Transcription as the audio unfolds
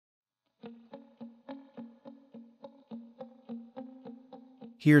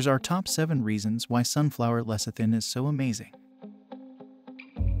Here's our top 7 reasons why sunflower lecithin is so amazing.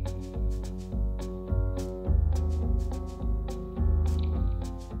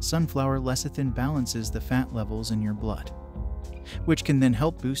 Sunflower lecithin balances the fat levels in your blood, which can then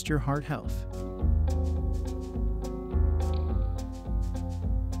help boost your heart health.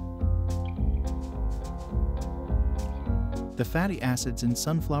 The fatty acids in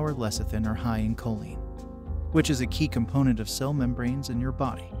sunflower lecithin are high in choline, which is a key component of cell membranes in your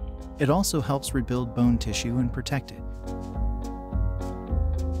body. It also helps rebuild bone tissue and protect it.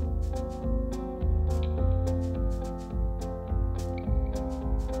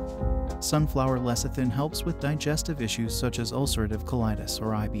 Sunflower lecithin helps with digestive issues such as ulcerative colitis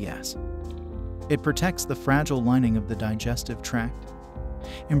or IBS. It protects the fragile lining of the digestive tract,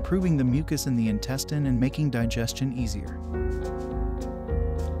 improving the mucus in the intestine and making digestion easier.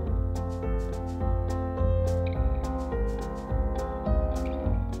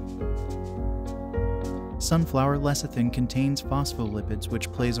 Sunflower lecithin contains phospholipids, which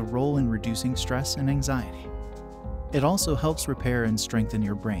plays a role in reducing stress and anxiety. It also helps repair and strengthen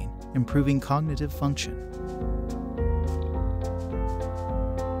your brain, improving cognitive function.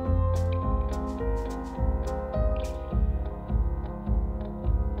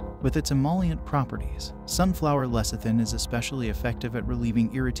 With its emollient properties, sunflower lecithin is especially effective at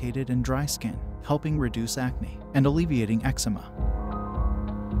relieving irritated and dry skin, helping reduce acne and alleviating eczema.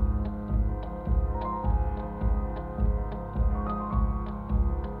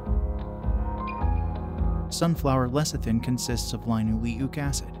 Sunflower lecithin consists of linoleic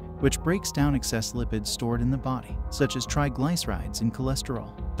acid, which breaks down excess lipids stored in the body, such as triglycerides and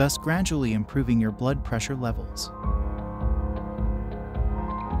cholesterol, thus gradually improving your blood pressure levels.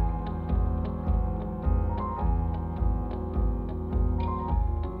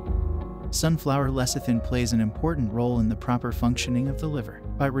 Sunflower lecithin plays an important role in the proper functioning of the liver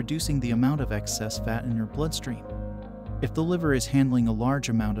by reducing the amount of excess fat in your bloodstream. If the liver is handling a large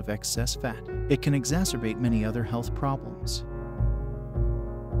amount of excess fat, it can exacerbate many other health problems.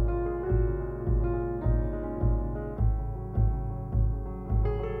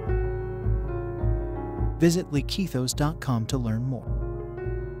 Visit lekithos.com to learn more.